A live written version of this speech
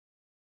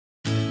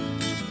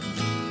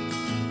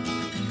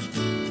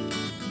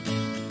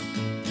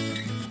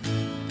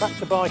Back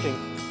to biking,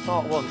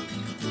 part one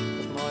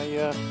of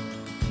my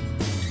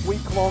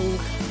week-long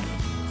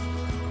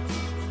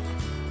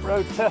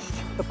road test,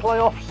 the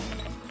playoffs,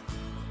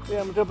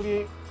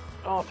 BMW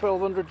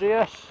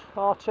R1200GS,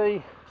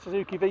 RT,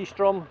 Suzuki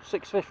Vstrom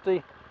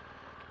 650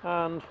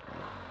 and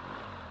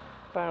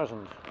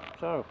 1000.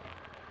 So,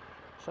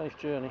 safe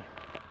journey.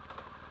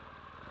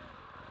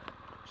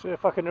 See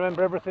if I can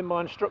remember everything my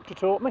instructor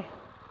taught me.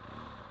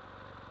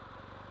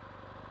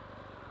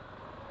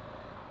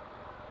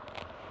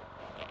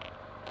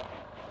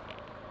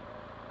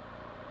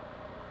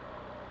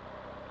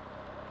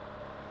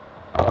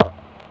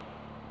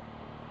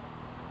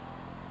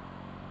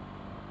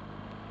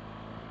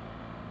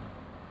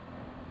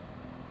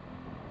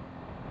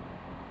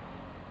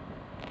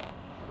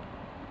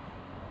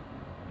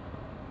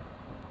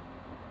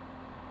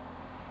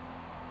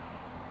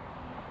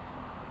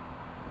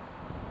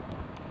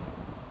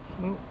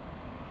 So,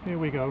 here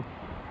we go.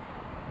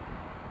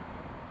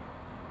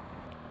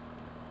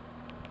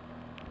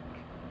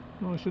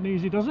 Nice and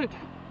easy, does it?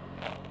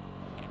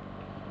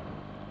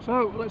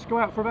 So let's go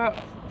out for about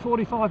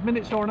 45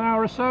 minutes or an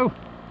hour or so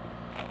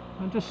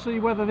and just see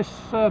whether this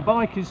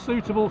bike is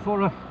suitable for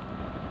a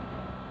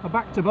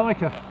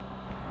back-to-biker.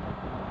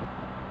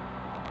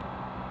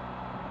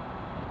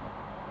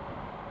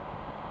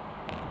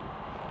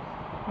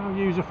 How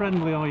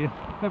user-friendly are you?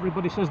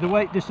 Everybody says the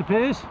weight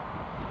disappears.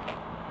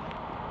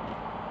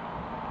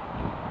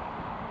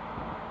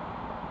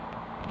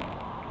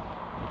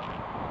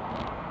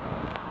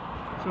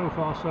 So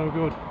far so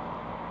good.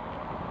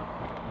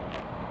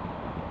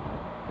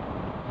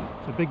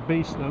 It's a big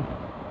beast though.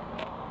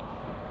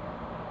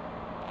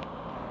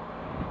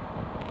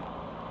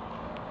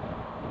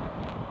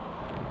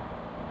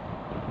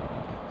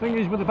 Thing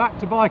is, with a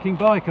back-to-biking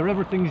biker,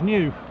 everything's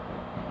new.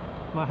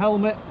 My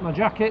helmet, my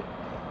jacket,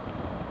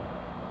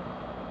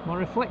 my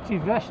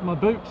reflective vest, my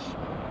boots,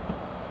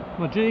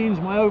 my jeans,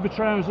 my over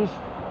trousers.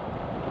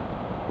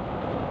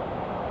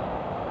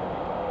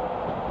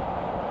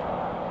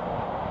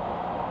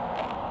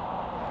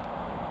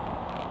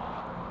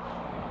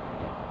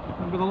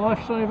 With a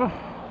lifesaver.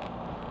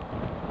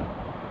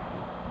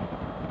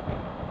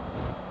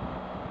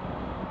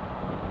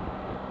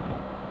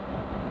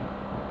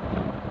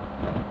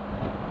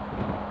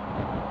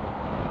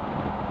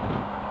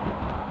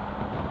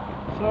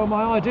 So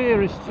my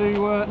idea is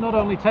to not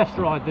only test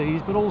ride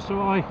these, but also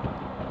I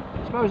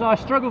suppose I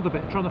struggled a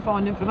bit trying to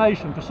find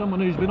information for someone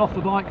who's been off the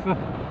bike for,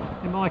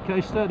 in my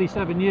case,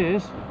 37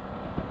 years.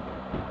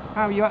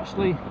 How you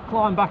actually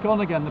climb back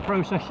on again, the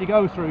process you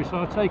go through. So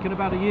I've taken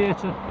about a year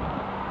to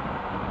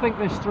think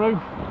this through.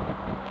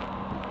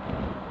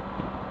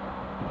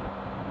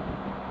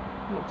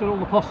 Looked at all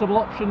the possible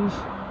options,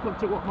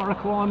 looked at what my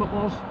requirement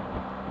was,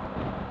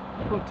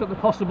 looked at the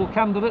possible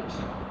candidates.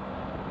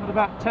 Had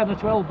about 10 or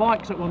 12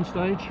 bikes at one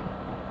stage,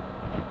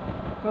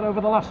 but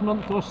over the last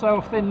month or so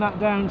I've thinned that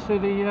down to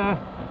the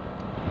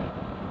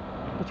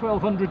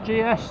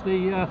 1200GS,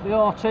 the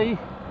RT,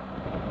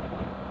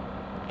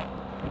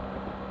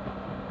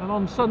 and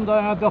on Sunday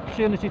I had the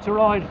opportunity to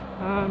ride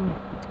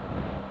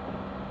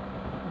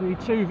the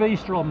two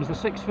Vstroms, the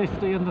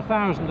 650 and the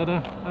 1000, at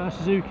a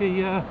Suzuki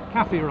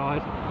cafe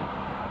ride,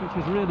 which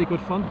was really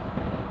good fun.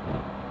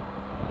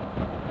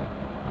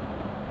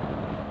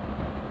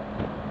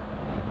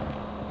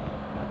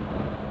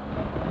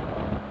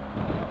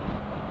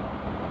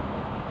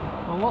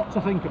 A lot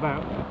to think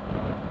about.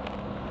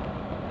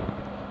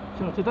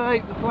 So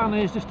today the plan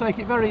is just take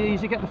it very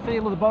easy, get the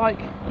feel of the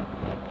bike.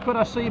 Could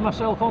I see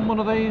myself on one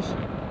of these?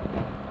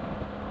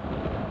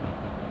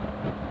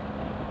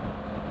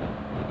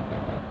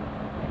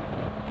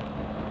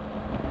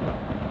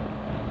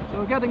 So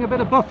we're getting a bit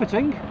of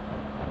buffeting.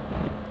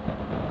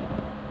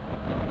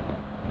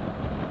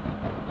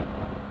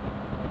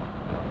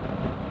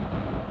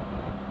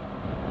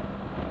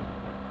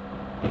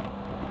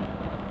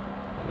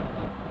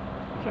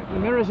 Check the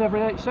mirrors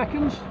every 8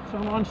 seconds, so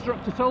my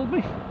instructor told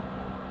me.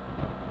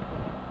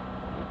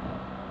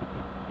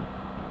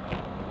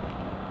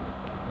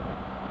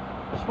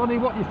 It's funny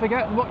what you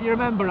forget and what you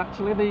remember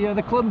actually.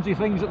 The clumsy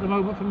things at the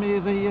moment for me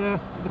are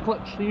the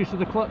clutch, the use of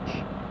the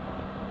clutch,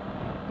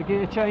 the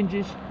gear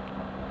changes.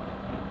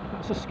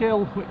 That's a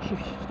skill which, if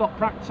you stop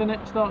practicing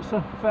it, starts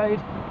to fade.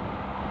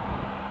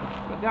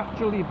 But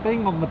actually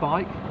being on the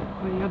bike,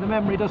 the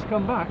memory does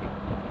come back.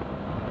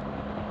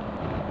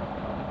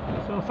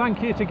 So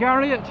thank you to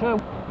Gary. It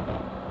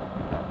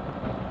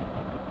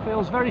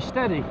feels very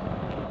steady.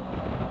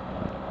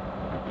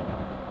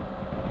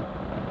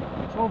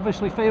 It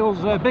obviously feels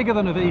bigger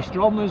than a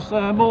V-Strom. There's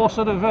more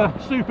sort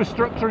of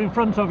superstructure in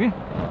front of you.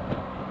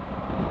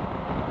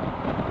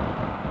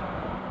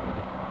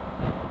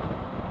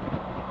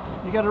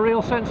 You get a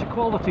real sense of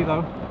quality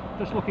though,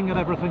 just looking at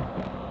everything.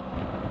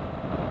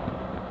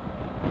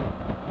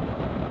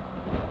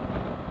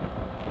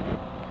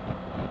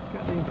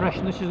 Get the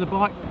impression this is a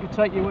bike that can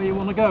take you where you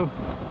want to go.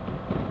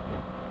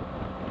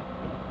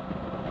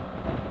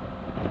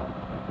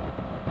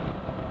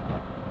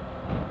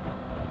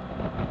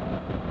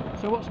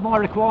 So what's my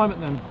requirement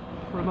then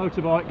for a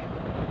motorbike?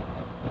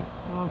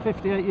 I'm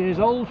 58 years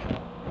old. I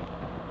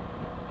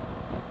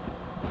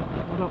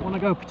don't want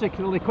to go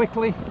particularly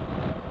quickly,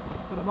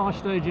 but at my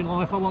stage in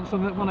life I want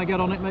something that when I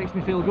get on it makes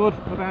me feel good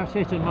about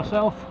it and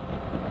myself.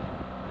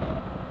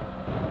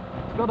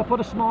 It's got to put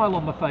a smile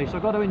on my face,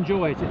 I've got to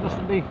enjoy it, it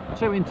mustn't be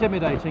too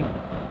intimidating,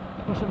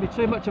 it mustn't be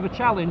too much of a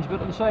challenge,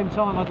 but at the same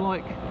time I'd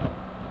like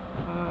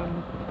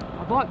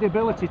the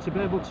ability to be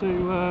able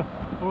to,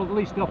 or at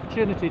least the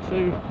opportunity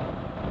to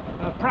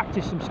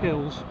practice some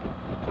skills.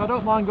 So I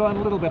don't mind going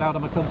a little bit out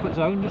of my comfort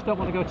zone, just don't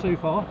want to go too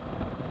far.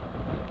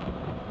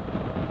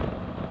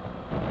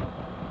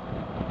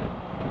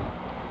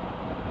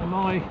 And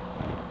my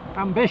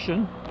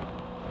ambition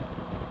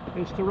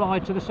is to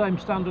ride to the same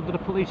standard that a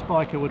police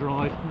biker would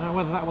ride. Now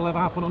whether that will ever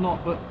happen or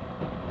not, but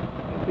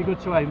it'd be good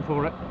to aim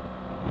for it.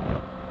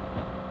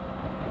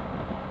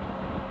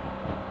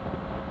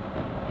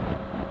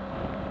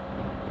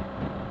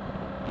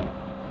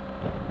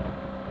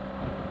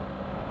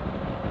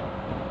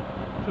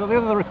 So the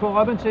other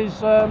requirement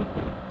is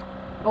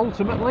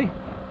ultimately, you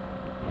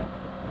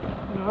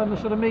know, in the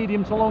sort of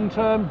medium to long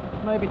term,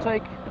 maybe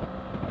take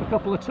a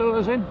couple of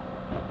tours in.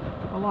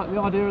 I like the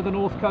idea of the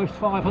North Coast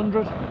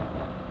 500,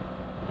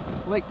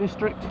 Lake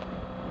District,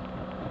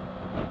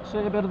 see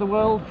a bit of the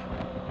world.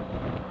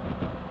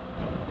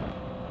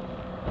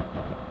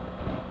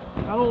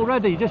 And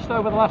already, just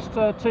over the last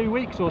 2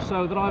 weeks or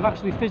so, that I've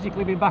actually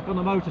physically been back on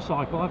the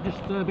motorcycle, I've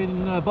just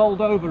been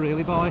bowled over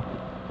really by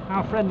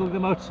how friendly the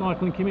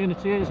motorcycling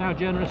community is, how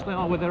generous they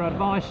are with their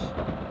advice.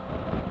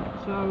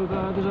 So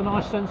there's a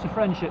nice sense of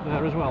friendship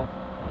there as well.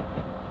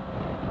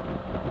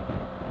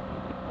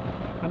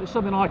 And it's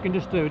something I can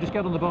just do, just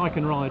get on the bike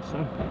and ride.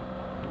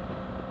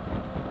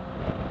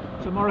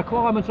 So my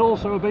requirement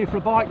also would be for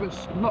a bike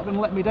that's not going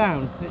to let me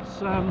down.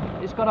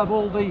 It's got to have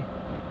all the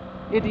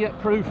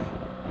idiot-proof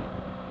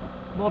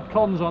mod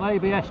cons on,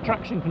 ABS,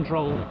 traction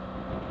control.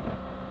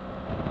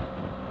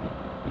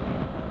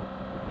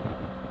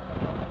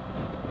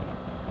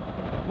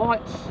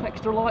 Lights,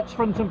 extra lights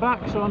front and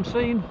back so I'm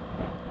seen.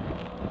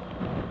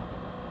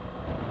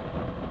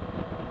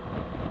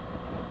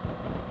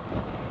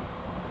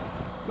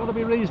 Got to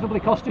be reasonably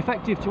cost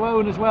effective to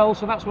own as well,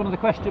 so that's one of the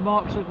question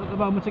marks at the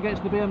moment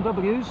against the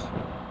BMWs.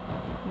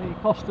 The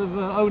cost of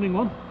owning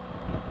one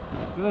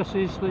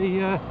versus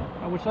the,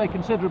 I would say,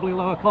 considerably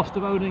lower cost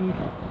of owning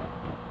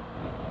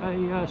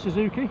a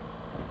Suzuki.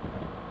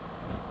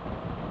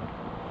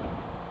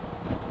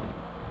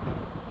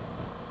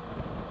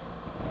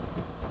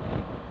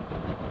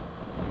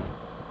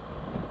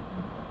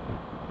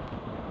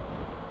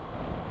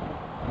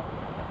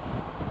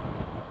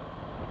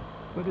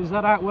 But is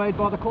that outweighed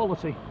by the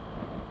quality?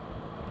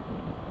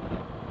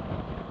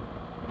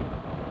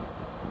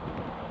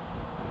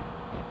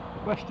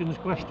 Questions,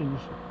 questions.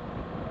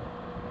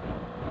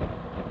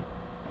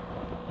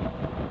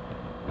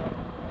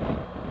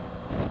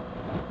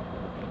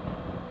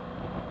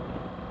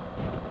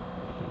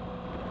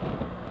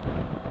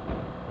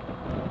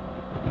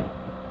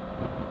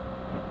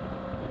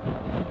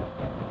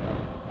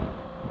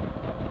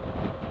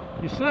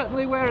 You're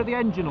certainly aware of the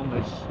engine on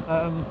this.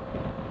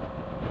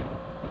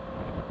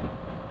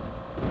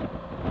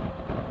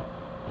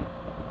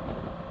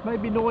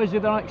 Maybe noisier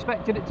than I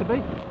expected it to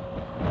be.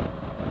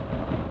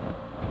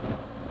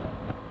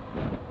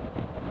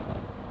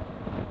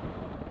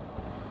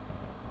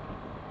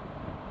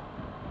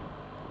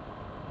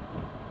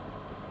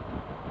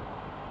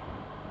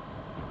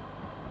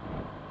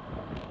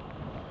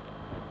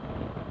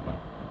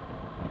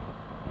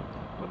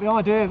 But the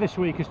idea this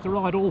week is to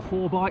ride all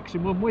 4 bikes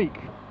in 1 week.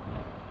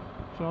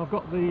 So I've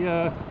got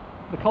the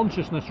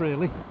consciousness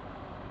really,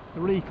 the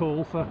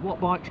recall for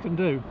what bikes can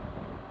do.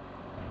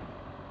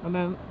 And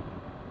then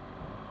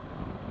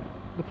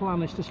the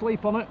plan is to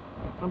sleep on it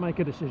and make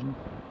a decision.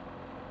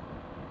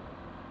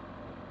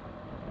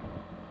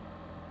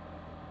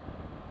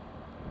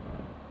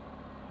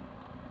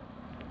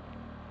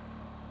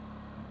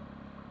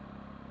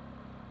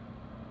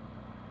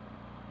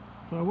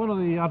 So one of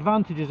the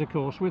advantages, of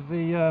course, with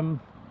the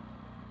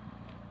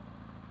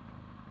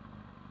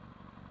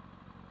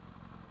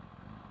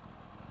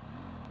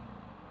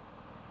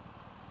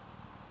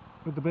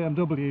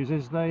BMWs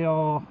is they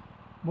are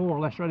more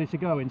or less ready to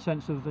go in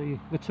sense of the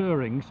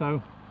touring.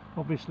 So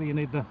obviously you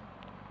need the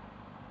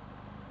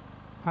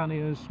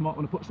panniers, might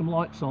want to put some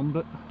lights on,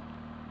 but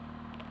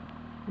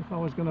if I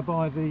was going to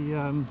buy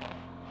the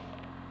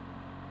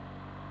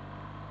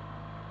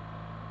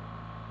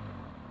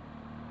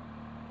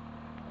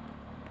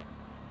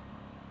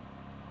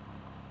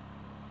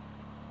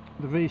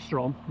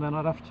Vstrom, then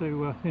I'd have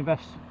to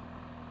invest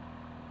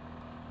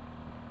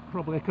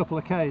probably a couple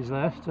of Ks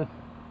there to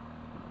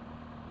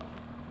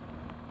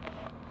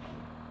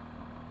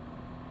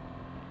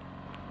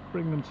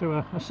bring them to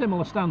a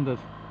similar standard.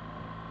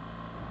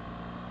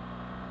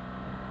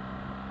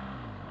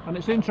 And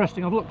it's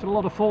interesting, I've looked at a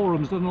lot of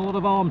forums, done a lot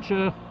of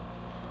armchair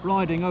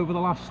riding over the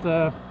last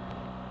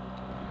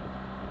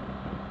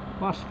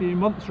few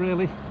months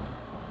really,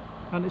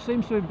 and it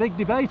seems to be a big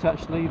debate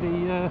actually,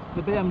 the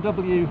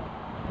BMW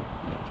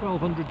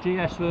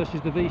R1200GS versus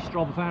the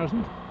Vstrom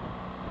 1000.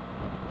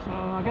 So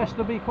I guess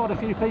there'll be quite a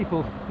few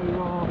people who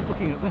are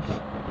looking at this.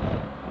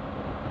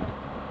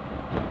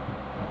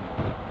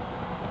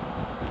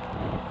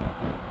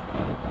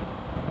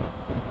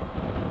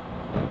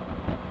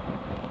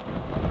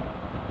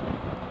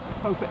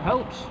 Hope it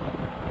helps.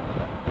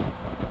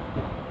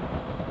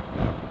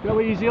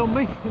 Go easy on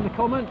me in the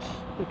comments,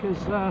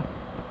 because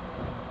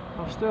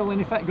I've still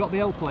in effect got the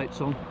L plates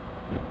on.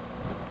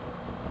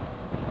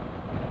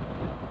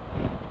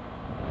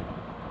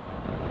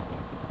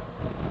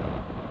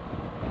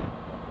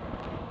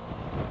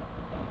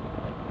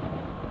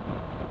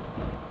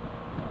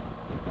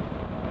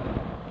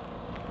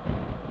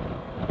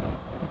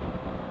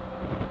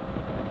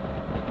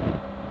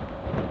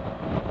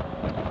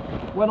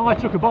 When I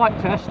took a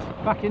bike test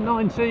back in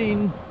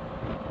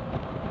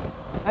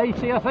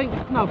 1980, I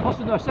think, no,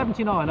 possibly no,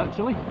 79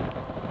 actually.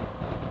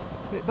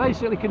 It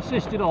basically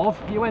consisted of,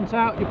 you went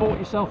out, you bought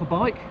yourself a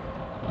bike.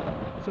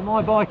 So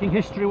my biking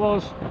history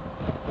was,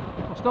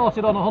 I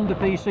started on a Honda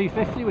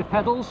PC50 with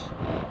pedals,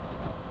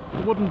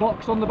 a wooden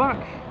box on the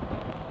back.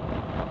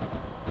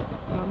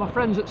 My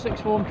friends at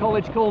sixth form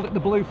college called it the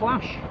Blue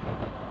Flash.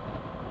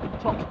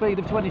 Top speed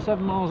of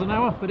 27 miles an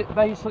hour, but it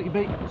basically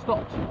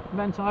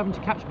meant having to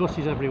catch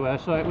buses everywhere,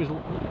 so it was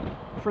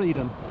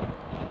freedom.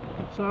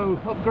 So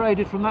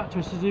upgraded from that to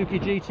a Suzuki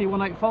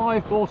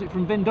GT185, bought it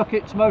from Vin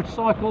Duckett's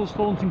Motorcycles,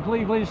 Thornton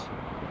Cleveley's.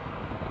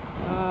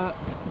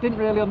 Didn't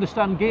really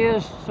understand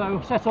gears, so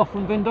set off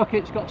from Vin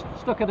Duckett's, got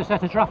stuck at a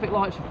set of traffic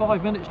lights for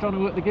 5 minutes trying to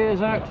work the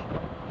gears out,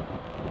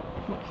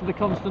 much to the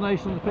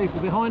consternation of the people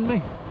behind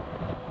me.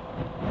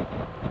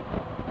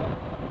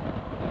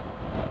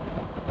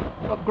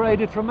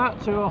 Upgraded from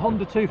that to a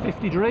Honda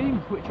 250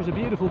 Dream, which was a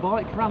beautiful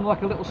bike, ran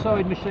like a little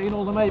sewing machine,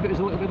 although maybe it was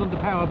a little bit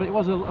underpowered, but it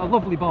was a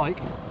lovely bike,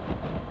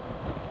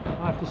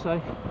 I have to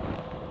say.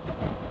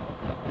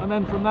 And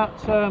then from that,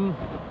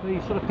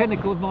 the sort of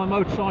pinnacle of my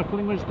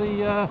motorcycling was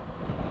the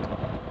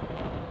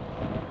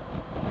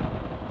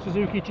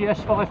Suzuki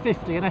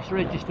GS550, an S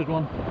registered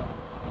one.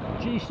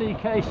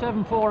 GCK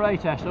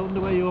 748S, I wonder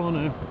where you are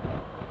now.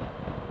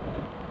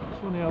 It's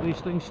funny how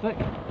these things stick.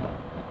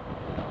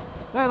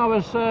 Then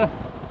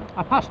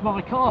I passed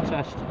my car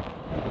test,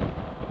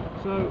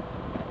 so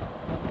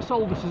I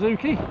sold the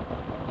Suzuki,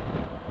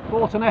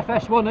 bought an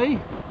FS1E.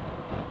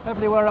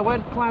 Everywhere I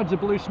went, clouds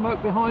of blue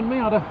smoke behind me.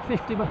 I had a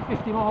 50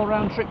 mile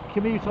round trip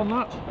commute on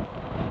that.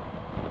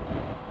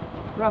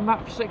 Ran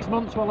that for 6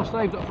 months while I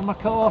saved up for my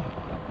car,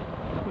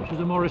 which was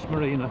a Morris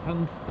Marina.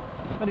 And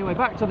anyway,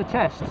 back to the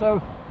test.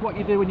 So what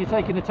you do when you're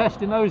taking a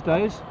test in those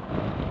days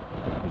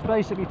was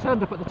basically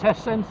turned up at the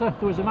test centre.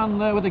 There was a man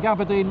there with a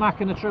gabardine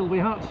Mac and a Trilby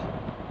hat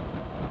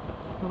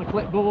on a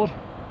clipboard.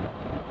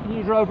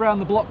 You drove around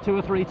the block 2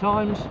 or 3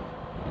 times,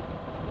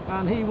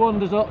 and he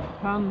wanders up,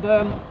 and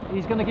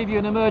he's going to give you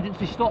an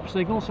emergency stop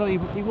signal, so he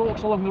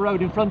walks along the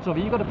road in front of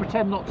you. You've got to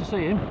pretend not to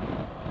see him,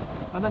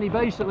 and then he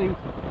basically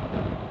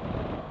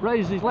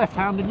raises his left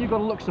hand and you've got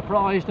to look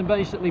surprised and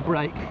basically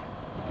brake.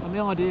 And the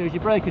idea is you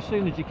brake as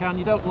soon as you can,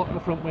 you don't lock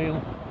the front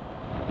wheel,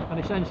 and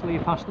essentially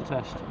you pass the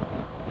test.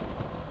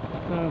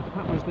 So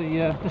that was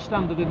the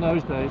standard in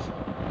those days.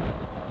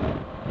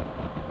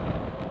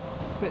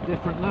 Bit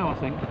different now, I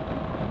think.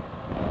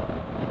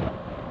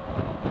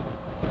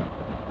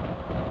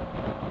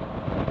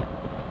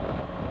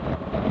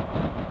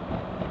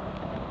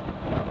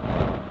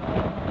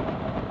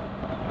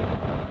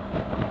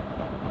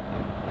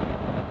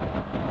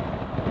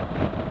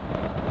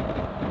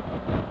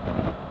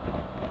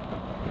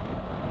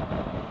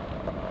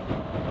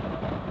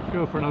 Let's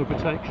go for an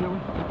overtake, shall we?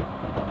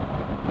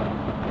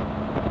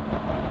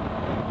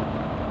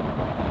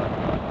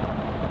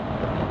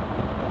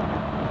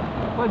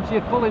 Plenty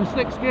of pull in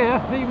 6th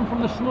gear, even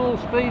from the small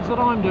speeds that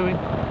I'm doing.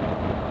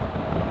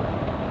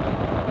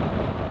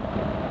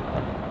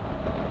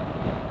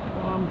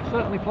 I'm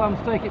certainly planning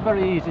to take it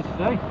very easy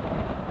today.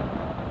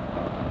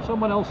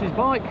 Someone else's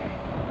bike,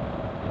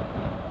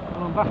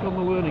 and I'm back on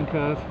the learning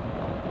curve.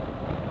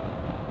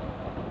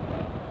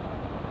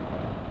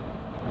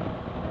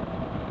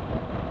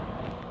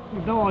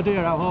 You've no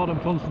idea how hard I'm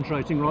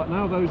concentrating right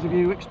now, those of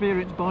you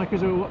experienced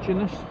bikers who are watching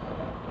this.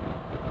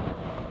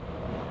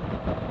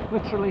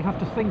 Literally have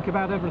to think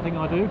about everything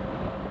I do.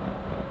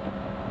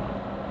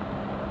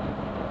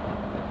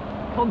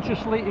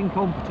 Consciously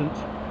incompetent.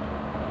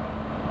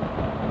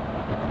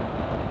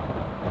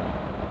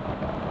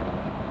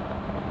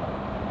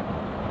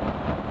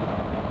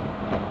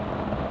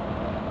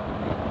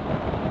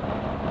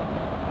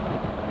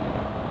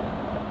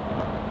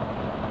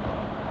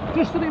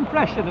 Just an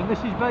impression, and this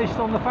is based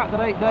on the fact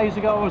that 8 days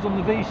ago I was on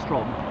the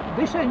Vstrom.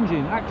 This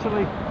engine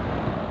actually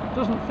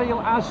doesn't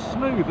feel as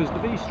smooth as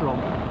the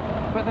Vstrom.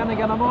 But then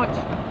again, I might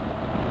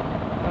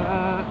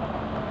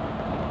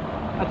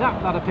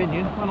adapt that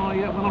opinion when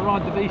I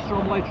ride the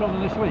Vstrom later on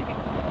in this week.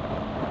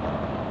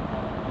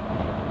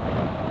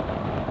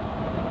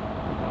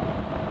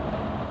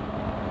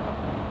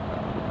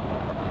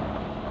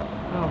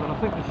 Now then, I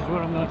think this is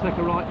where I'm going to take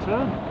a right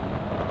turn.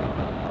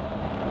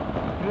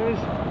 Here's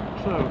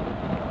so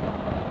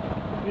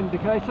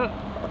indicator,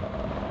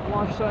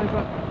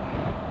 lifesaver.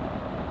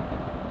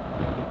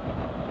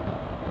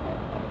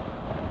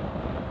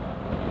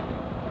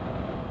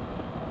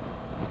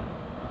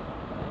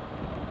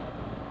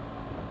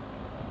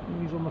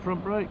 Ease on the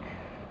front brake.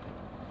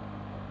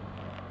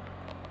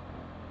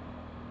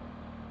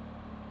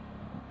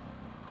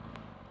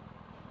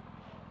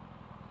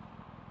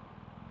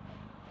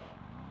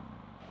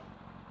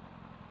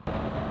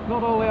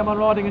 Not only am I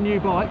riding a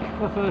new bike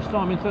for the first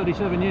time in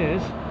 37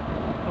 years,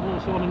 I'm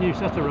also on a new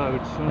set of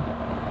roads.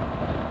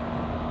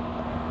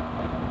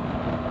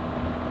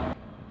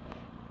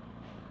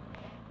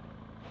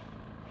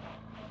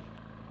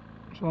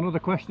 So another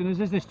question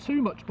is this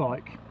too much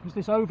bike? Is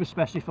this over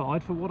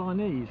specified for what I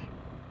need?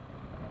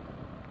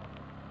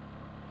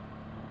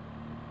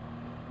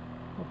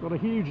 I've got a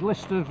huge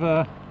list of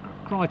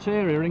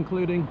criteria,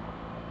 including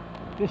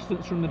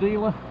distance from the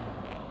dealer,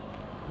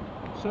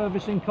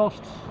 servicing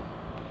costs,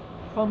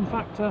 fun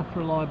factor,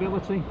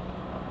 reliability,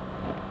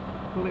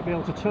 will it be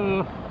able to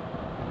tour,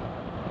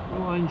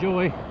 will I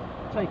enjoy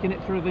taking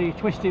it through the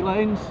twisty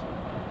lanes,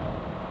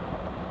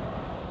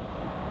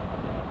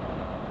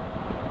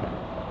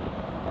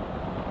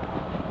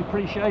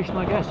 depreciation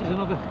I guess is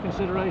another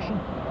consideration.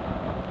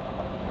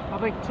 I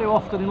think too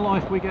often in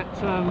life we get,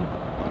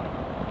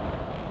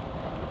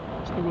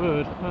 what's the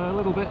word, a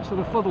little bit sort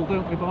of fuddled,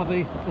 don't we, by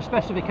the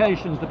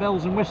specifications, the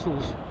bells and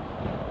whistles.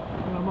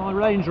 My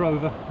Range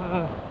Rover,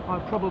 I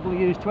probably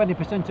use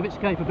 20% of its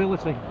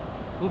capability.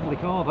 Lovely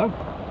car though,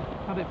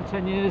 had it for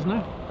 10 years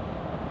now.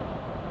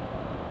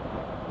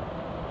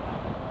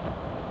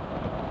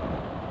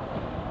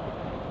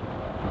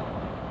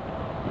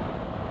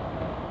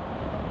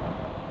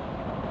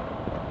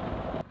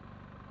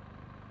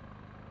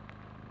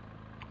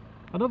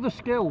 Another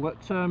skill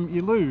that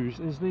you lose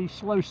is the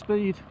slow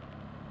speed,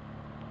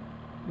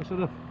 the sort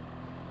of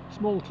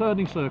small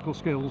turning circle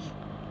skills.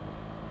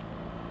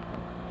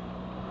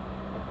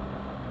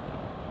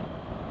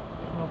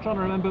 I'm trying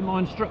to remember, my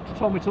instructor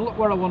told me to look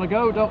where I want to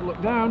go, don't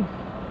look down.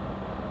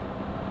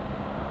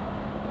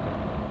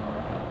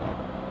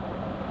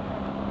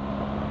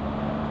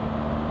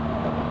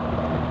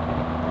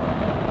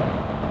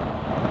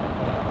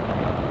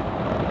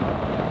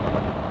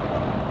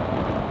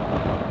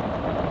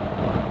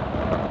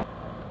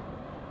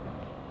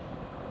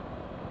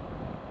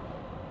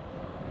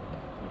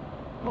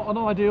 Not an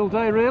ideal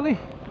day really.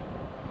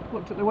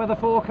 Looked at the weather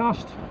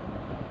forecast,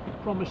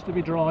 promised to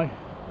be dry.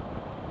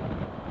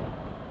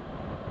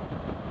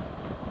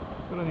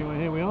 But anyway,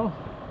 here we are.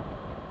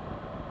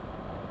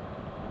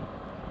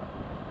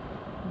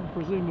 I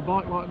presume a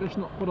bike like this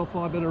not put off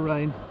by a bit of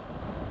rain,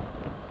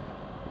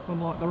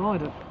 unlike the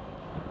Rider.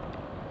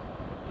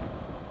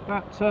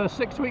 About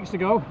 6 weeks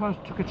ago I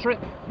took a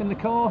trip in the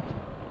car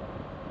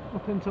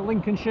up into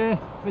Lincolnshire,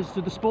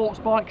 visited the sports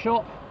bike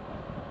shop,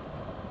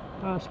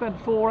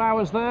 spent 4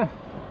 hours there.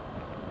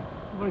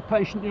 A very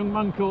patient young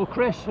man called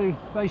Chris who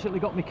basically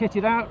got me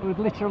kitted out with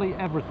literally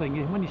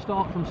everything. When you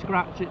start from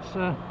scratch, it's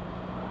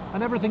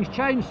and everything's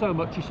changed so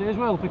much, you see, as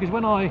well, because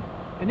when I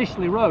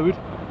initially rode,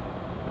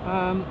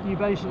 you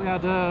basically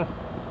had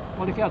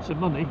well, if you had some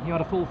money, you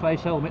had a full face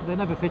helmet. They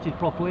never fitted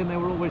properly and they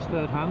were always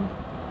third hand.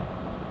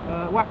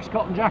 Wax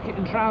cotton jacket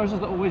and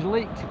trousers that always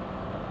leaked.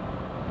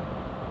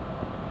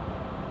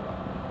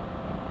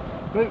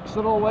 Boots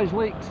that always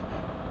leaked.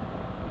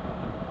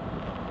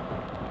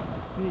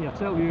 Yeah, I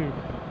tell you.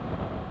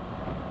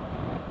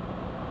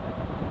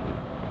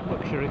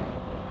 Luxury.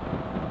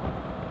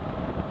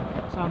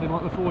 Sounding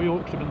like the Four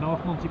Yorkshiremen now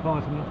off Monty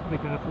Python, be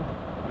careful.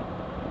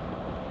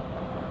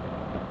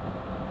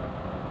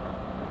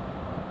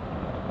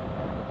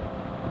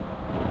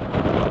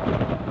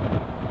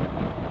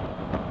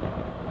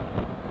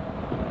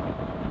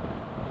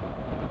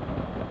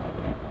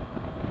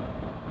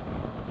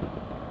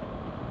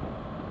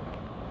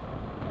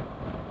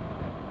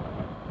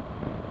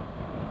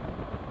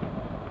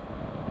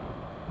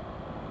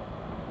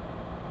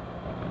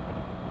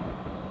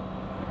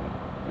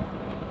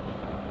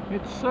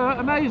 It's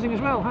amazing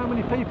as well how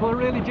many people are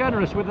really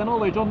generous with their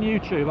knowledge on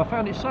YouTube. I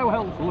found it so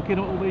helpful looking at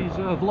all these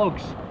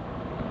vlogs.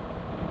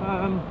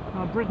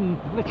 I've ridden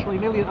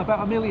literally about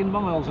 1 million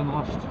miles in the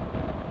last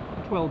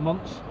 12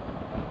 months,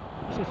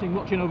 sitting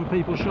watching over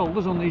people's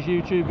shoulders on these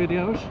YouTube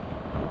videos.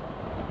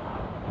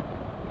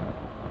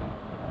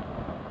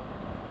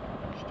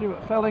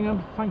 Stuart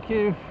Fellingham, thank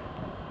you.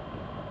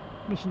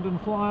 Missenden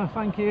Flyer,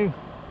 thank you.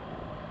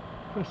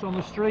 Chris on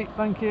the Street,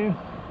 thank you.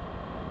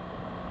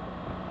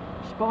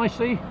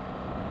 Spicy,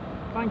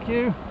 thank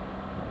you,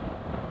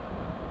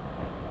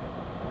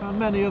 and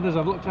many others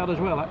I've looked at as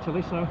well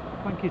actually, so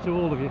thank you to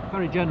all of you.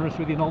 Very generous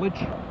with your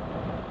knowledge, it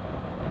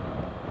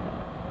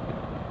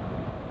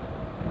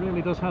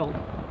really does help.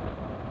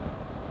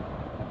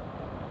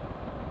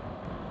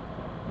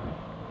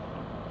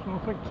 So I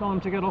think time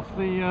to get off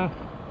the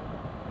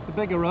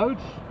bigger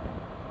roads,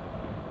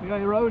 the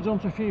A roads,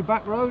 onto a few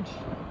back roads.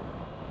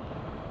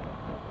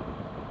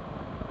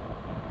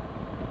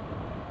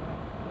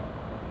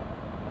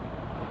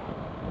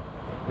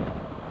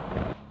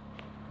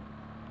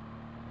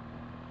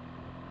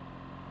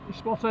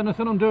 Spot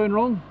anything I'm doing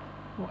wrong,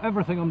 or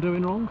everything I'm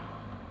doing wrong,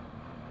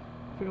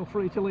 feel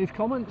free to leave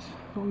comments,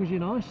 as long as you're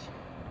nice.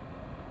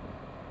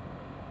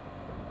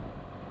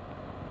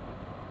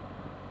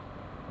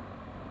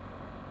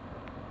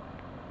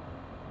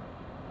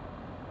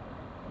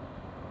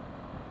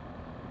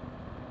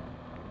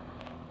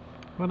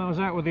 when I was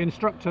out with the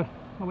instructor,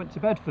 I went to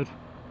Bedford,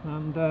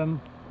 and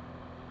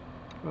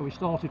where we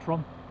started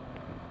from.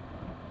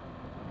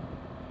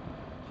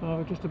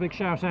 So just a big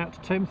shout out to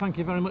Tim. Thank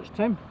you very much,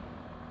 Tim.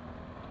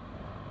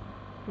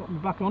 Got me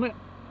back on it,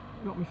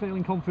 got me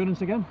feeling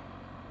confident again.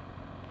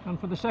 And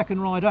for the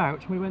second ride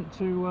out, we went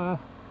to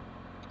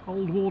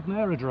Old Warden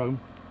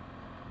Aerodrome.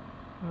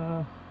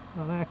 An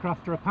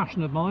aircraft are a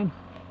passion of mine.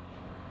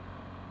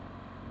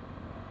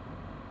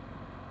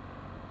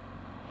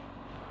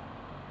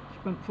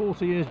 Spent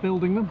 40 years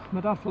building them.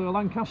 My dad flew a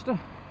Lancaster.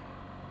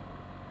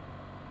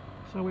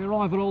 So we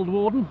arrive at Old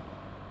Warden,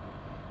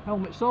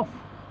 helmets off,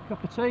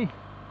 cup of tea,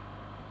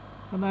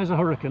 and there's a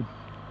Hurricane.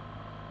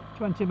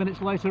 20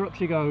 minutes later, up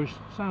she goes.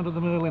 Sound of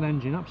the Merlin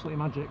engine,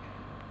 absolutely magic.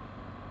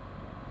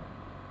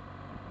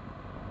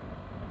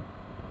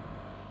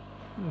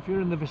 If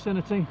you're in the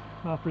vicinity,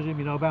 I presume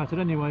you know about it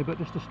anyway, but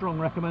just a strong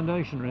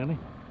recommendation really.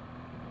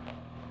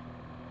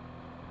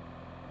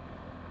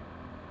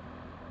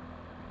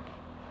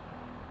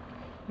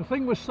 The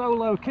thing was so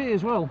low key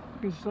as well,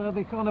 because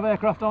the kind of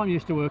aircraft I'm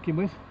used to working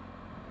with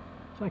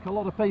take a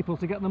lot of people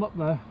to get them up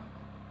there.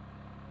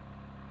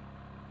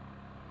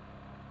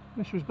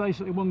 This was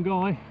basically one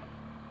guy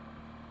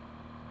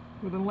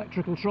with an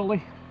electrical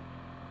trolley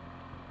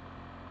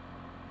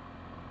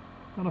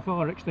and a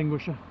fire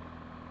extinguisher.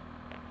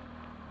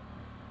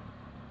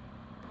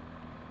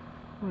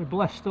 Very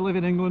blessed to live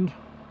in England.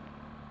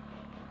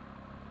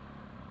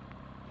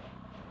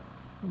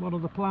 And one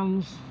of the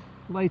plans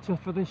later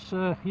for this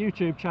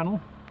YouTube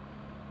channel,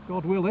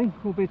 God willing,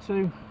 will be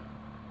to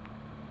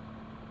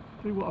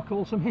do what I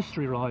call some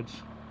history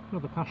rides.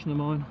 Another passion of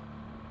mine.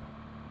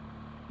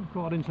 I'm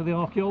quite into the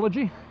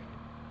archaeology,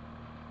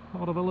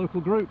 part of a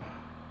local group.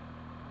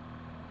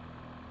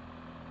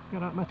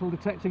 Get out metal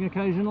detecting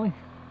occasionally.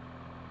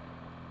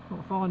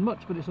 Not find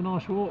much, but it's a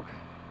nice walk.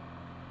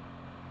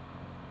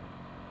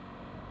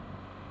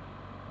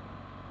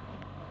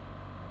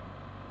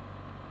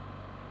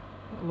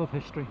 I love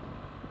history.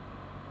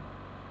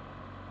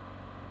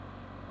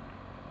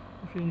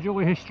 If you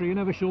enjoy history, you're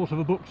never short of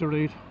a book to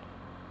read.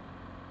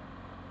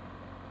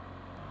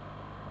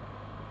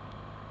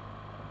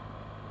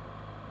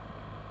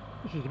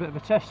 This is a bit of a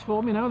test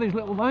for me now, these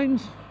little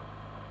lanes.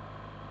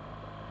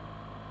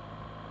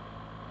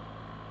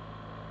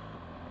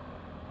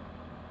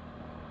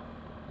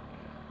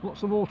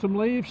 Lots of autumn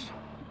leaves.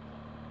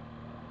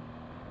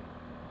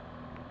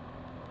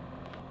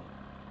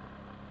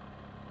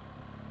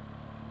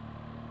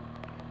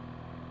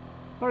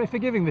 Very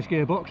forgiving, this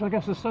gearbox. I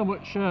guess there's so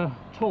much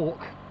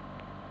torque.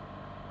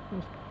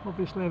 There's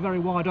obviously a very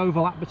wide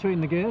overlap between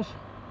the gears.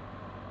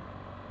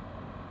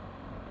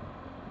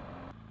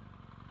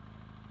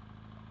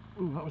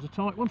 Ooh, that was a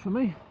tight one for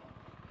me.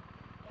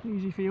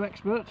 Easy for you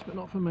experts, but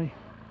not for me.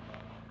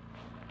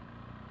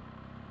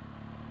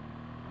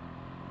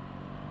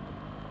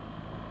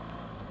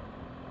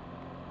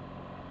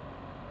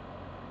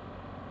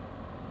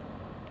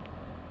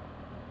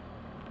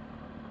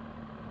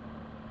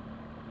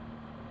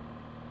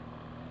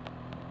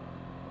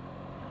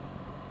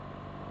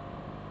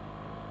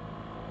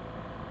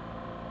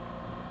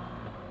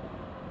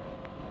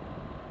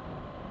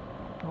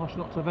 Nice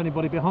not to have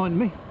anybody behind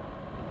me.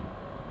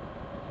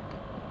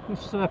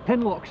 This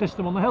pin lock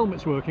system on the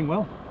helmet's working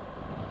well.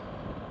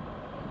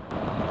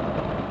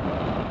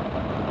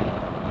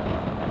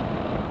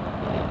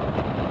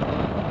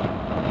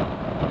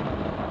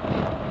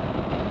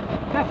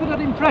 Definite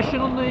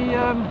impression on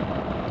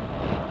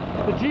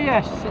the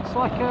GS. It's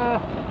like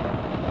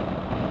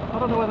I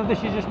don't know whether this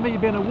is just me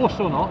being a wuss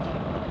or not,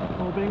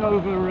 or being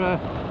over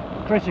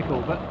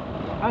critical, but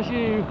as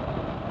you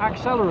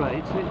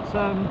accelerate,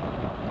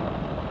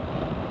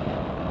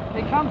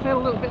 it can feel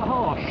a little bit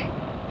harsh.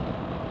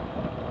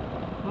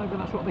 Maybe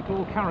that's what they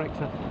call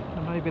character,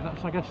 and maybe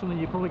that's, I guess, something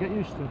you probably get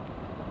used to.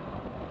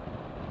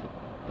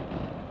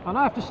 And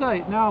I have to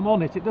say, now I'm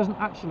on it, it doesn't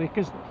actually,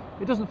 because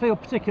it doesn't feel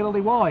particularly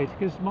wide,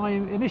 because my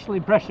initial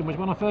impression was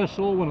when I first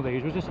saw one of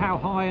these was just how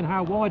high and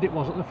how wide it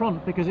was at the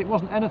front, because it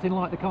wasn't anything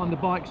like the kind of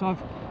bikes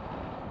I've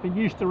been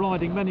used to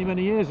riding many,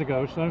 many years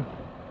ago. So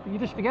you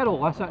just forget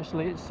all that.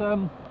 Actually, it's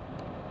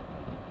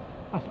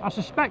I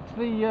suspect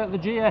the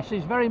GS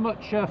is very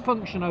much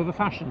function over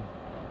fashion.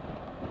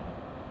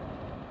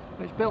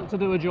 It's built to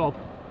do a job.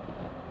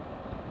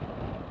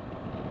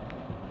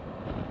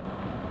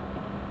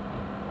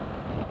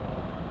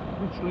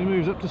 Literally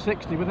moves up to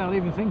 60 without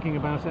even thinking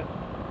about it.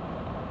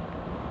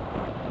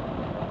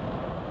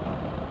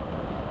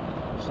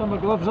 Summer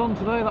gloves on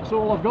today, that's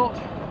all I've got.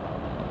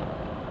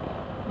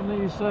 And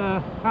these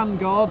hand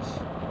guards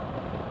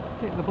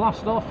keep the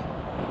blast off.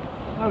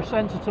 No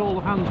sense at all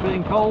of hands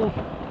being cold.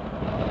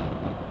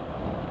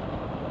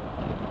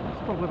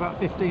 It's probably about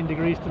 15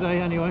 degrees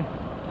today anyway.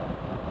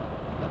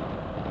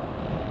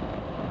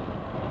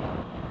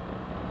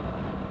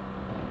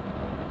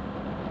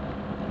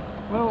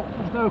 Well,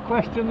 there's no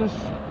question, there's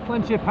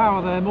plenty of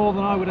power there, more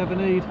than I would ever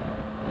need.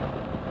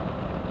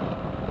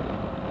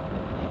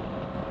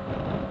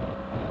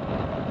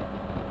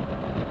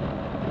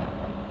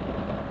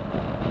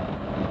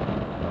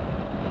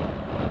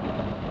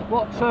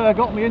 what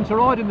got me into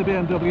riding the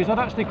BMWs. I'd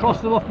actually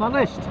crossed them off my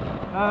list,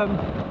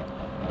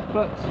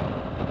 but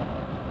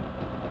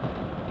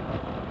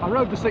I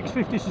rode the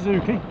 650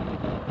 Suzuki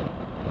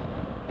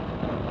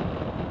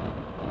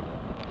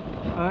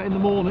in the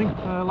morning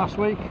last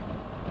week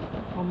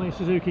on the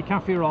Suzuki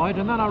Cafe ride,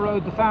 and then I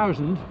rode the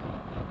 1000.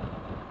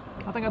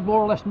 I think I'd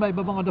more or less made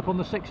my mind up on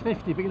the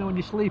 650, but you know, when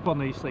you sleep on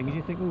these things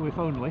you think, oh, if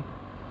only,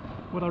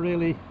 would I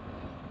really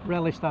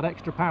relish that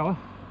extra power?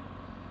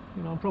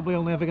 You know, I'm probably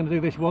only ever going to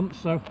do this once,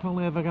 so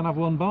only ever going to have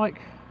one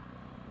bike.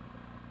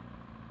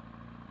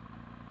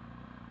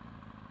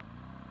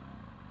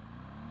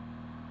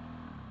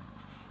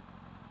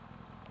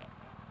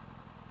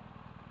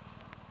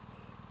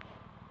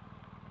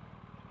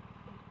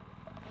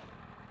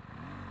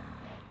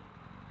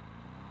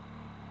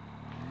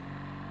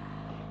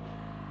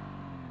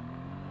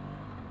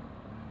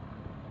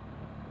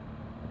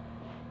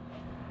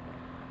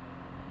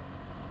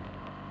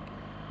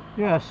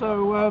 Yeah,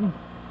 so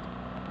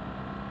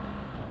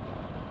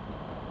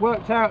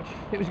worked out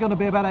it was going to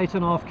be about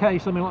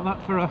 8.5k, something like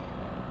that, for a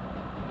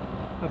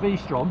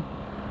Vstrom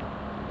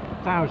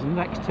 1000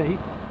 XT.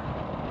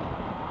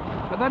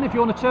 But then if you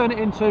want to turn it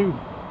into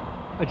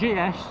a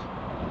GS,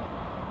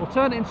 or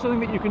turn it into something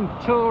that you can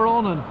tour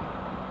on and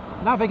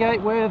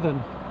navigate with,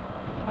 and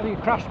have your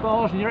crash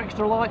bars and your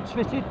extra lights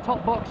fitted,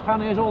 top box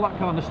panniers, all that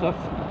kind of stuff,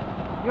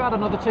 you add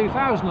another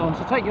 2,000 on.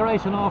 So take your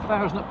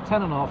 8,500 up to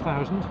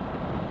 10,500.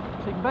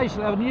 So you can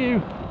basically have a new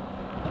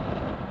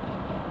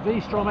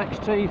Vstrom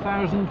XT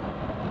 1000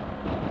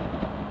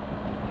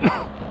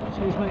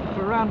 excuse me,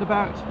 for around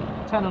about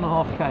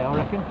 10.5k, I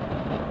reckon,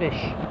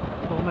 ish,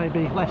 or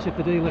maybe less if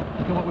the dealer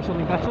can come up with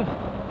something better.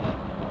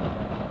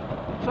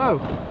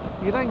 So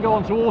you then go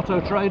on to Auto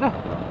Trader,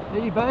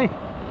 eBay.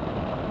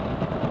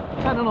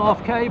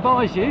 10.5k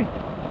buys you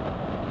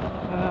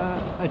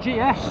a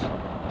GS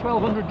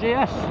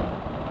 1200GS,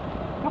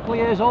 a couple of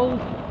years old,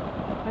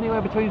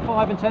 anywhere between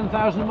 5 and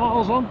 10,000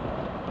 miles on.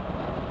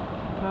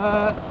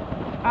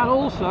 And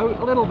also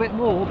a little bit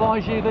more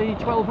buys you the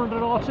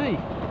 1200RT.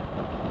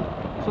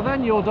 So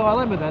then your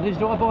dilemma then is,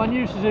 do I buy a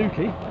new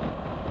Suzuki,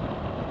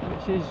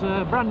 which is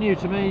brand new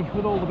to me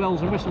with all the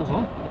bells and whistles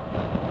on,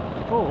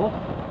 or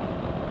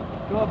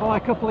do I buy a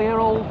couple of year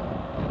old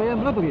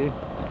BMW?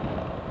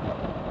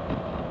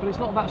 But it's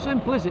not that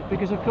simple, is it?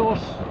 Because of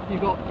course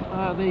you've got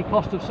the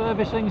cost of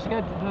servicing,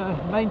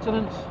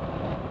 maintenance,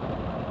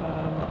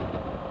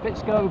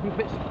 bits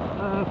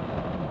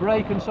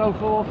break and so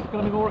forth,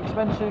 going to be more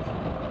expensive.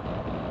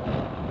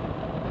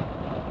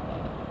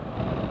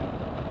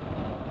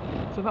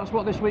 So that's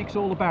what this week's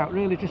all about,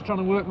 really, just trying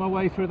to work my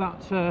way through that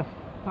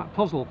that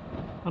puzzle,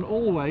 and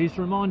always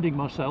reminding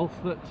myself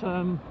that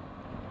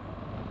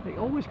it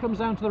always comes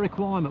down to the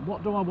requirement.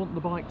 What do I want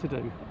the bike to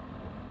do?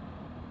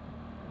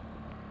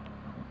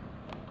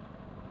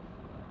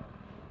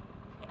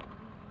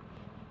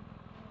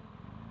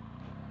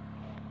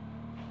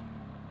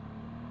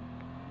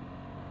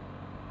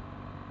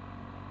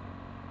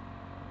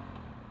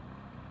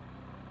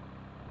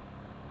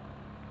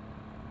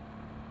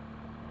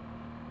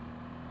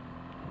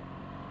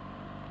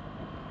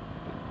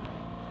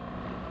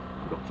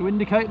 Got to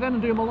indicate then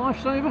and do my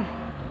lifesaver.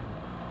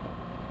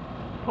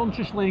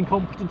 Consciously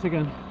incompetent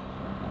again.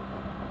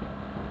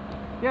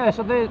 Yeah,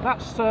 so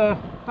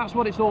that's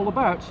what it's all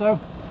about. So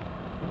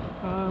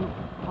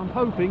I'm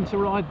hoping to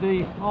ride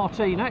the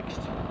RT next.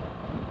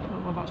 I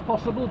don't know if that's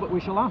possible, but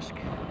we shall ask.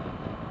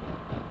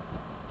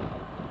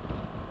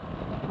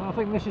 I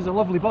think this is a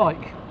lovely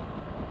bike,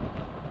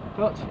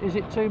 but is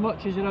it too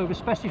much? Is it over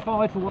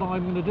specified for what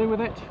I'm going to do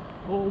with it,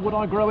 or would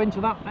I grow into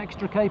that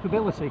extra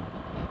capability?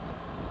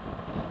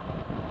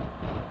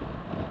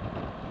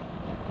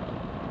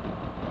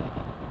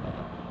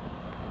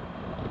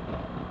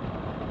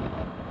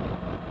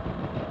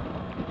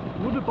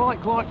 Would a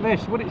bike like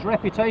this, would its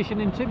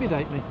reputation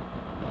intimidate me?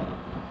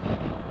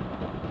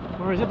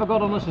 Whereas if I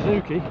got on a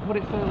Suzuki, would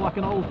it feel like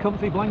an old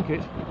comfy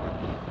blanket?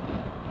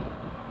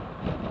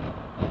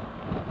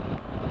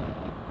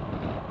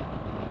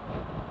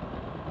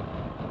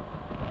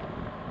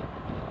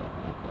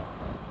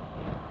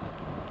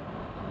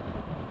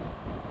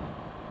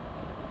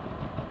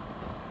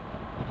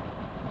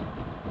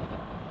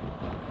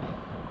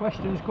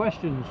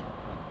 Questions.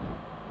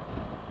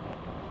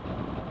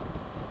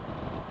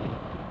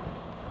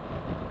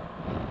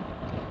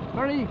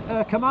 Very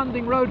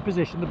commanding road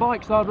position. The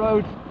bikes that I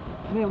rode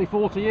nearly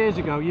 40 years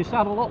ago, you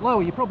sat a lot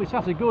lower. You probably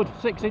sat a good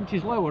 6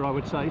 inches lower, I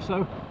would say.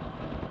 So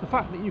the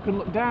fact that you can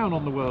look down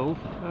on the world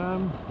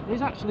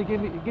is actually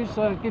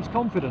gives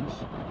confidence.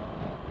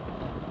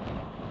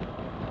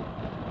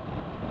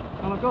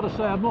 And I've got to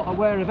say, I'm not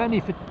aware of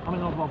any. I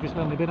mean, I've obviously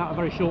only been out a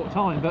very short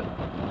time, but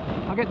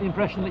I get the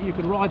impression that you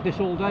could ride this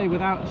all day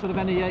without sort of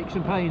any aches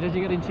and pains. As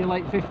you get into your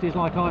late 50s,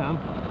 like I am,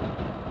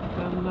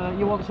 and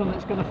you want something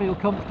that's going to feel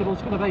comfortable.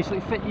 It's going to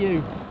basically fit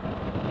you.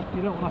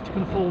 You don't want to have to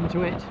conform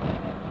to it.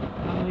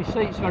 And the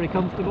seat's very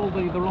comfortable.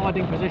 The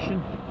riding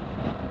position,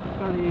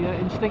 very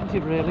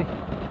instinctive, really.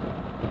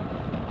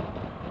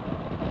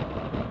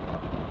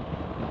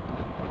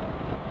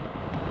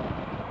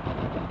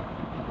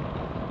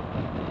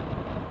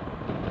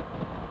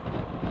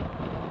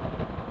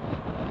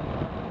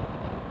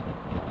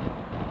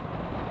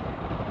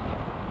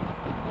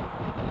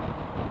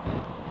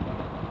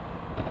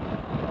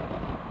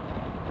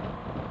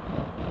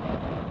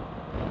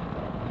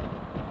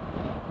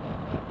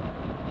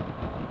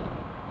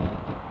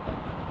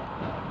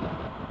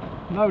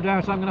 no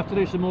doubt I'm going to have to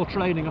do some more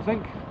training, I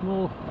think,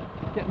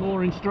 get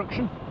more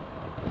instruction.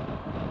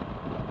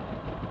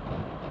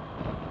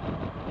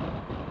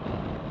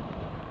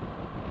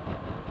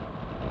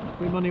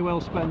 Be money well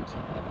spent.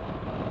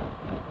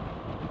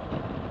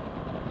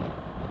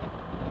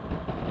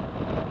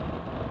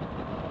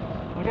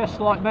 I guess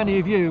like many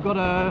of you,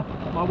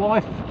 my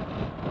wife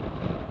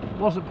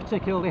wasn't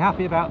particularly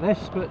happy about this,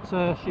 but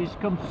she's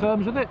come to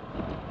terms with it,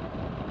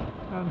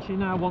 and she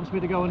now wants me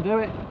to go and do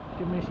it,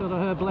 give me sort of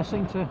her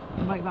blessing to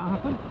make that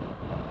happen.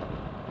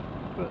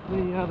 But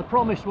the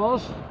promise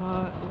was,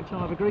 which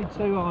I've agreed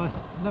to, I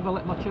never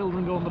let my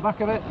children go on the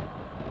back of it,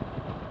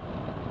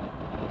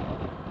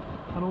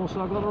 and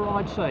also I've got to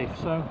ride safe,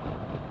 so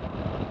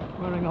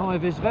wearing a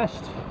high-vis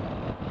vest,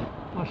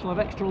 I shall have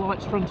extra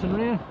lights front and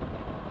rear.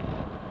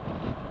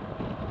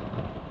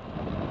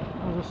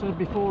 As I said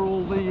before,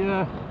 all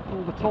the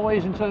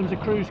toys in terms of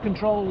cruise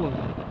control, and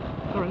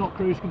sorry, not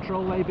cruise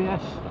control,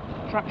 ABS,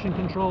 traction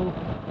control.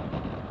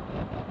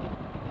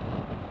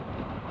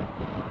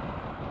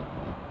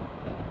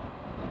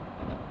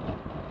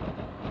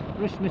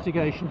 Risk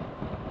mitigation.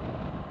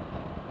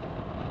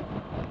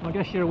 I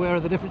guess you're aware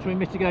of the difference between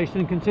mitigation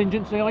and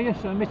contingency, are you?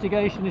 So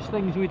mitigation is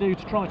things we do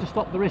to try to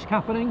stop the risk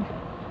happening,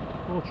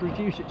 or to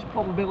reduce its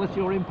probability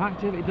or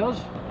impact if it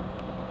does.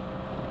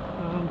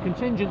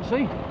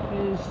 Contingency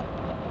is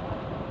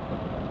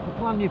the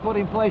plan you put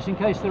in place in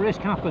case the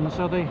risk happens.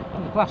 So the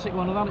classic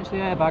one of that, it's the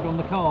airbag on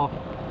the car,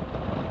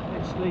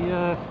 it's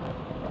the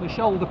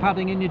shoulder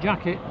padding in your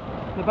jacket,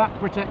 the back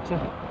protector,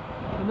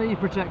 the knee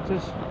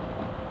protectors.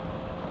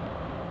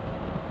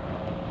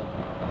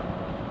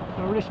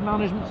 So risk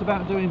management's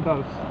about doing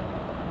both.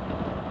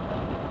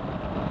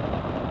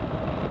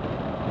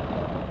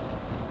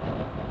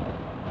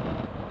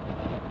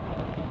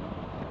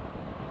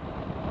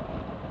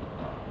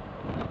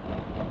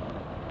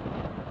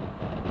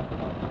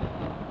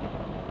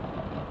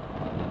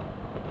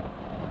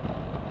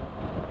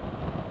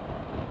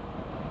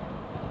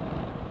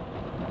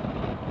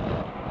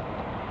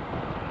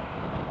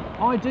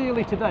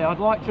 Ideally today I'd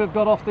like to have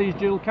got off these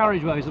dual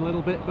carriageways a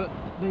little bit, but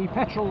the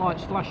petrol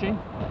light's flashing,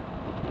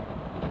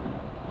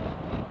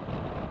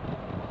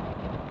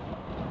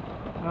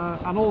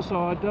 and also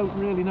I don't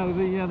really know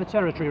the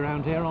territory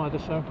around here either,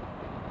 so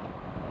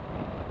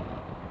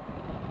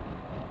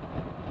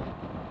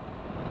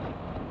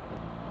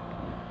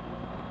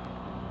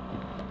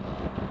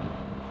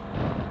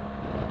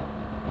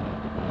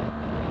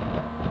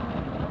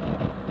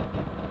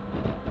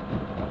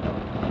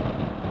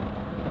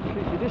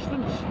keep your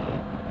distance.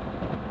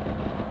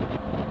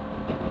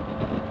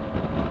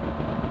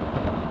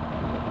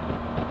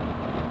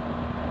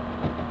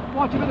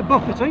 Quite a bit of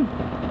buffeting,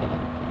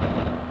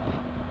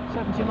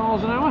 70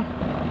 miles an hour,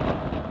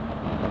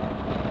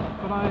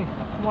 but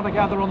from what I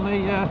gather on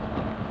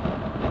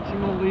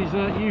watching all these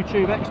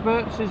YouTube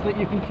experts, is that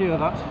you can cure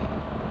that.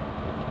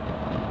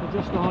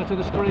 Adjust the height of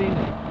the screen,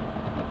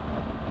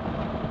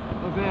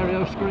 a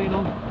vario screen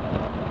on.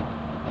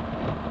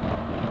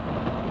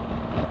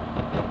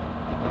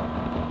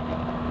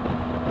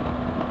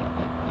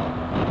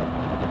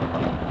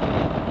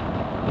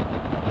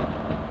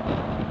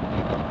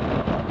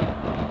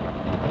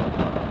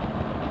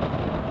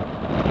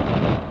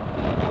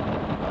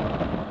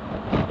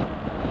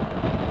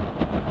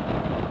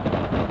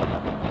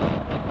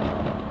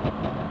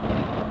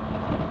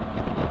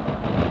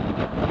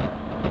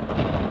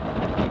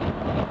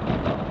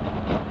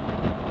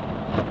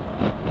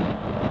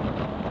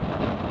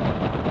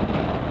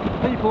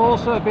 People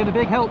also have been a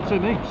big help to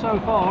me so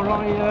far.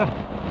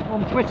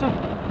 On Twitter,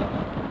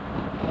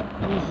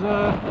 there's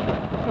a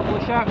couple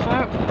of shouts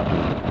out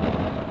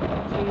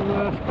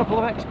to a couple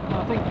of I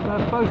think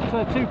both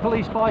two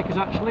police bikers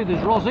actually.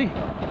 There's Rosie,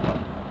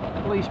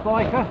 police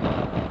biker,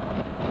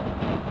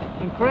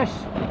 and Chris.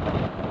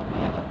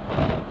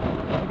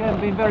 Again,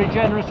 been very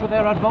generous with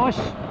their advice.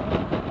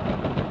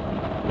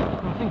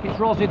 I think it's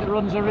Rosie that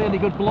runs a really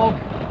good blog.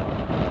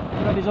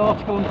 I read his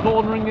article on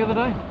cornering the other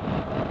day.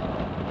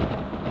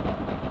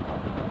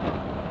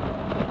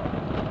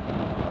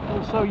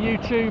 Also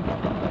YouTube,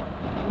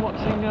 I'm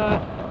watching, I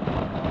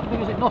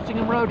think is it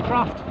Nottingham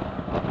Roadcraft.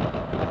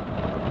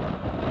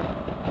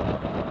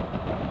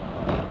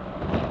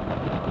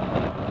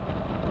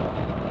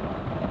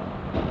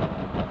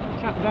 A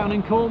chap down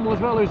in Cornwall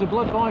as well who's a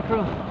blood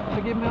biker.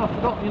 Forgive me, I've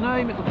forgotten your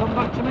name, it'll come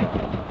back to me.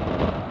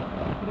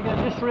 But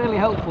again, just really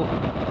helpful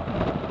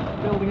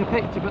building a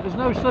picture, but there's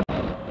no sub.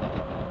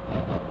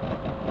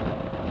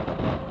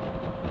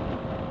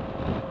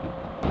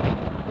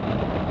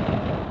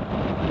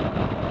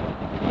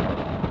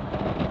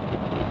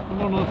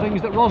 One of the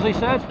things that Rosie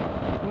said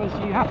was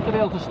you have to be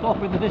able to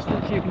stop in the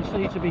distance you can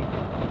see to be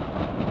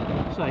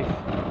safe.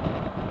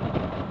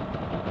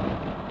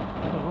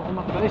 So on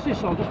that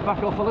basis I'll just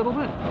back off a little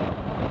bit.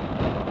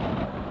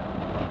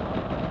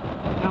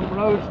 Camp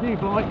Roads, new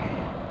bike,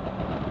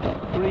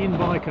 green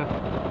biker.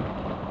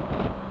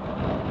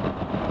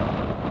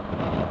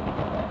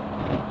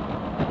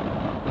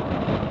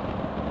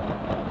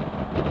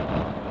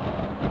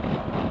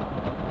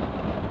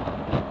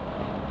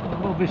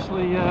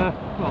 obviously,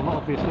 well, not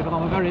obviously, but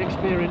I'm a very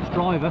experienced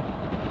driver.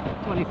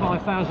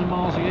 25,000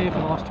 miles a year for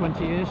the last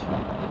 20 years.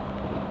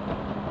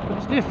 But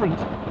it's different.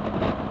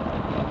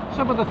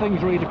 Some of the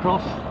things read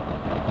across.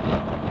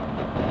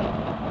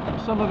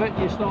 Some of it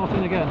you're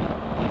starting again.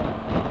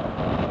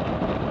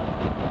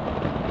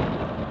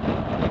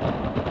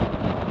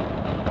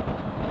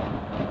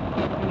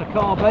 In a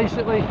car,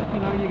 basically, you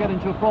know, you get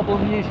into a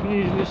problem, you can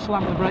usually just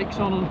slam the brakes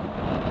on and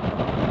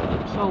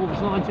it solves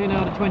 19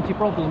 out of 20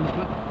 problems.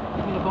 But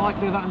on a bike,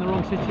 do that in the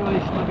wrong situation,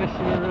 I guess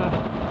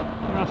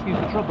you're asking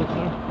for trouble.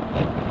 So.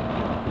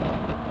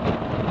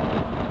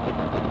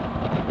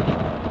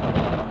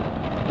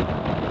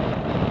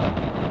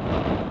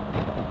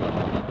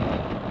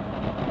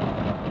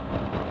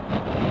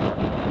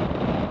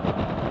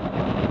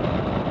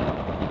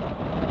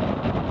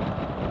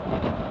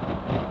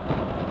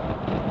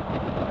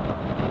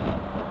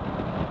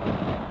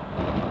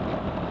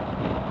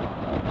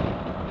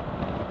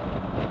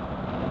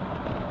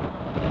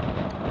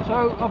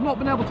 So I've not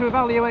been able to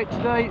evaluate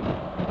today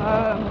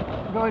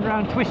going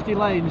around twisty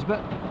lanes, but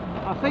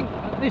I think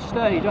at this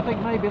stage, I think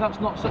maybe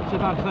that's not such a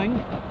bad thing.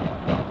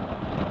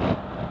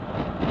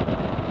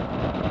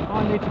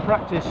 I need to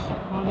practice,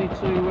 I need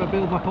to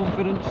build my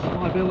confidence,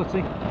 my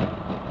ability.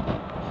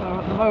 So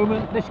at the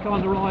moment, this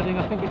kind of riding,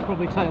 I think it's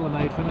probably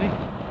tailor-made for me.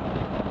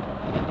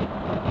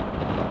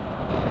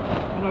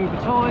 And over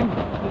time,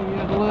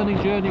 the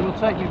learning journey will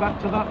take me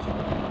back to that.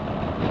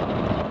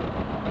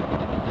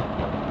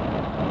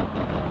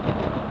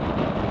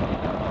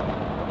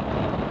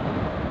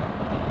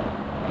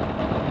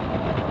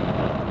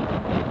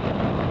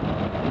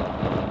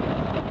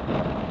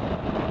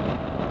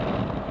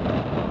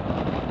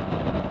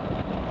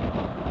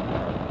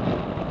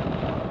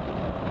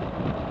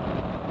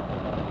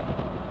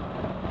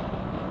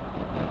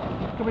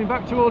 Coming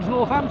back towards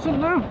Northampton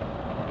now.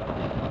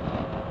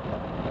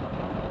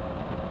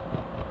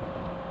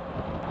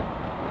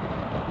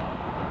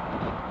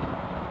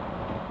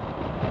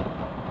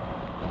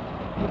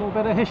 A little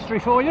bit of history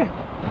for you.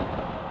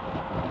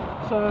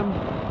 So,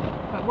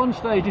 at one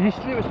stage in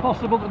history it was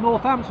possible that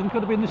Northampton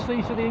could have been the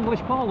seat of the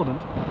English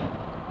Parliament.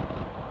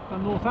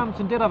 And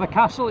Northampton did have a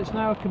castle, it's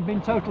now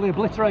been totally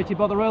obliterated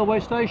by the railway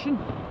station.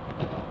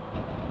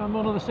 And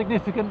one of the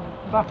significant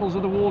battles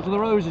of the Wars of the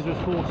Roses was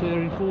fought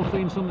here in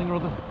 14 something or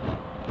other.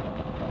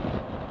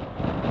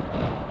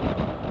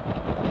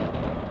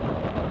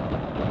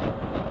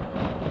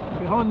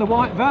 Behind the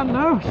white van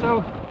now,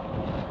 so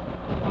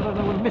I don't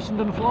know when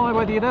Missenden Fly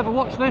whether you'd ever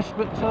watch this,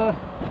 but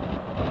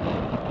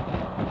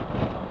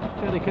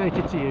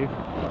dedicated to you.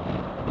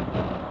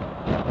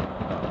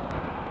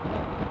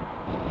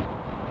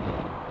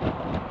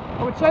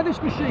 I would say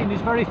this machine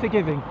is very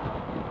forgiving.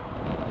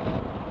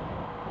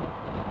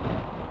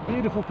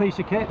 Beautiful piece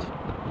of kit.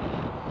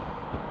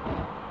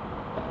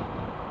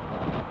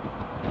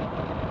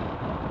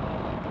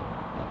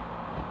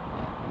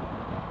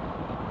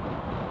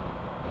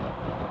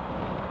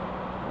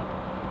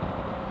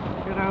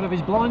 Get out of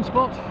his blind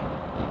spot.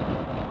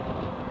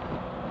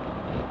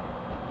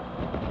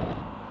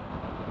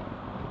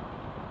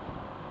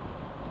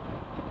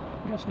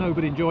 I guess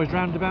nobody enjoys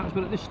roundabouts,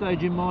 but at this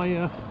stage in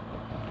my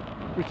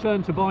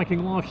return to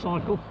biking life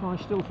cycle, I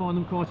still find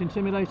them quite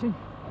intimidating.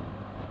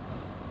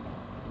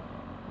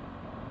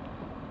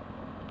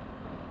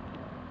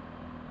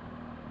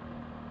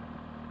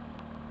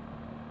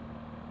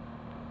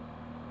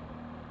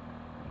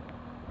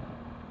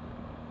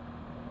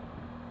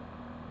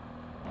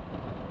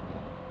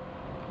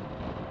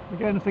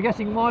 Again,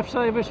 forgetting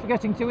lifesavers,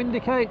 forgetting to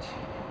indicate.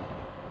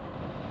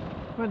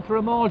 Went for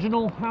a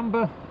marginal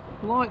amber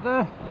light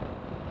there.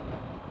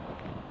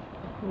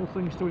 All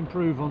things to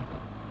improve on.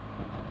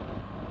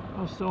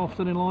 As so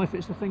often in life,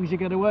 it's the things you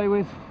get away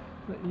with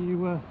that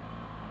you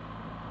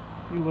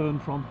learn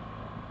from.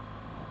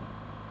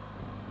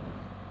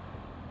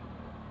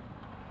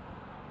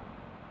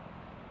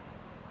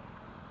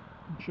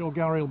 I'm sure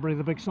Gary will breathe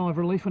a big sigh of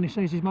relief when he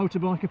sees his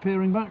motorbike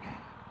appearing back.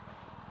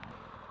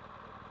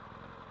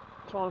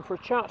 Time for a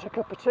chat, a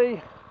cup of tea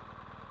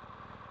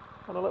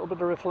and a little bit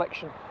of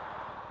reflection.